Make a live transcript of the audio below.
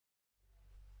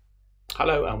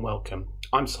Hello and welcome.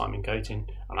 I'm Simon Godin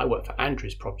and I work for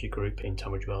Andrew's Property Group in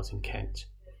Tunbridge Wells in Kent.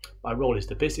 My role is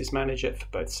the business manager for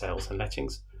both sales and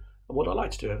lettings, and what I'd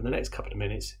like to do over the next couple of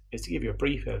minutes is to give you a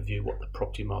brief overview of what the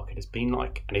property market has been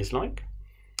like and is like,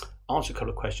 answer a couple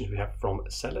of questions we have from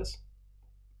sellers,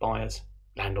 buyers,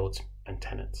 landlords and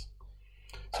tenants.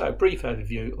 So a brief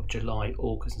overview of July,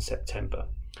 August and September.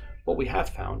 What we have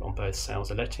found on both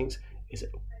sales and lettings is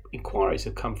that inquiries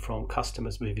have come from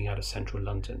customers moving out of central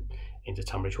London into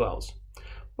Tunbridge Wells.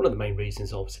 One of the main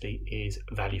reasons obviously is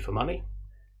value for money,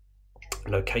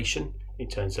 location in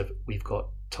terms of we've got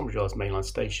Tunbridge Wells mainline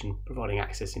station providing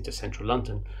access into central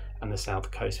London and the south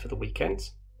coast for the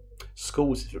weekends.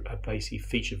 Schools have basically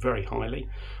featured very highly.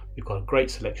 We've got a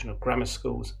great selection of grammar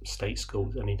schools, state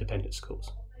schools and independent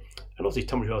schools. And obviously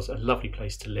Tunbridge Wells is a lovely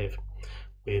place to live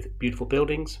with beautiful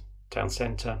buildings, town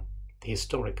centre, the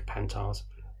historic Pantars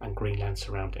and greenland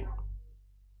surrounding.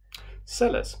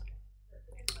 Sellers.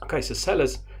 Okay, so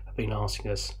sellers have been asking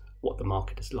us what the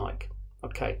market is like.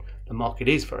 Okay, the market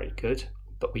is very good,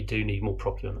 but we do need more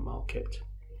property on the market.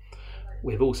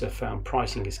 We've also found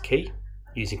pricing is key.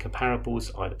 Using comparables,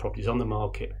 either properties on the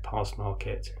market, past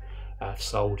market,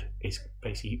 sold is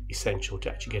basically essential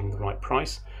to actually getting the right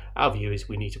price. Our view is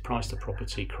we need to price the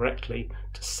property correctly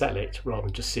to sell it rather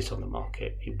than just sit on the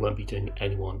market. It won't be doing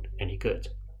anyone any good.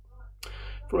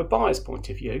 From a buyer's point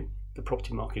of view, the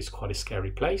property market is quite a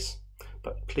scary place,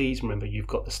 but please remember you've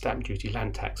got the stamp duty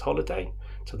land tax holiday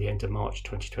till the end of March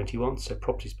 2021, so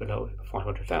properties below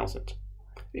 500,000.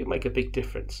 It'll make a big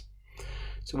difference.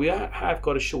 So we have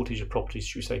got a shortage of properties,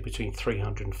 should we say, between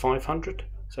 300 and 500.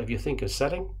 So if you think of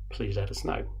selling, please let us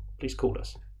know. Please call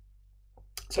us.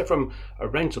 So from a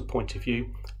rental point of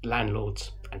view,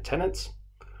 landlords and tenants,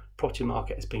 property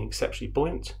market has been exceptionally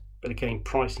buoyant, but again,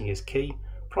 pricing is key.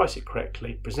 Price it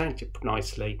correctly, present it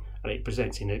nicely, and it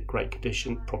presents in a great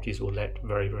condition. Properties will let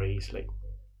very, very easily.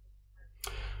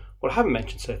 What I haven't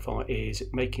mentioned so far is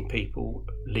making people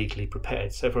legally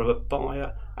prepared. So from a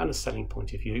buyer and a selling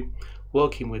point of view,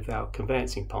 working with our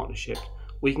conveyancing partnership,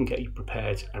 we can get you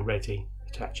prepared and ready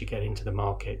to actually get into the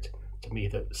market to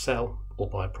either sell or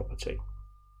buy a property.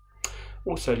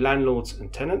 Also, landlords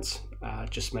and tenants,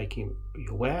 just making you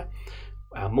aware,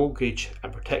 our mortgage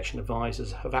and protection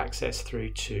advisors have access through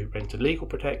to rental legal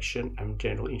protection and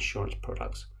general insurance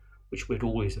products, which we'd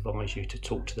always advise you to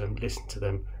talk to them, listen to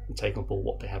them and take on board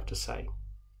what they have to say.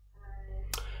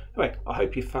 Anyway, I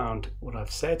hope you found what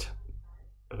I've said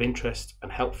of interest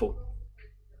and helpful.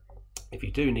 If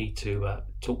you do need to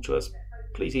talk to us,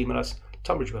 please email us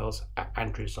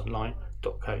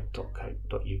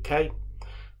tunbridgewells@andrewsonline.co.uk.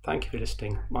 Thank you for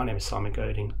listening. My name is Simon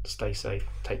Godin. Stay safe.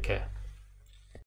 Take care.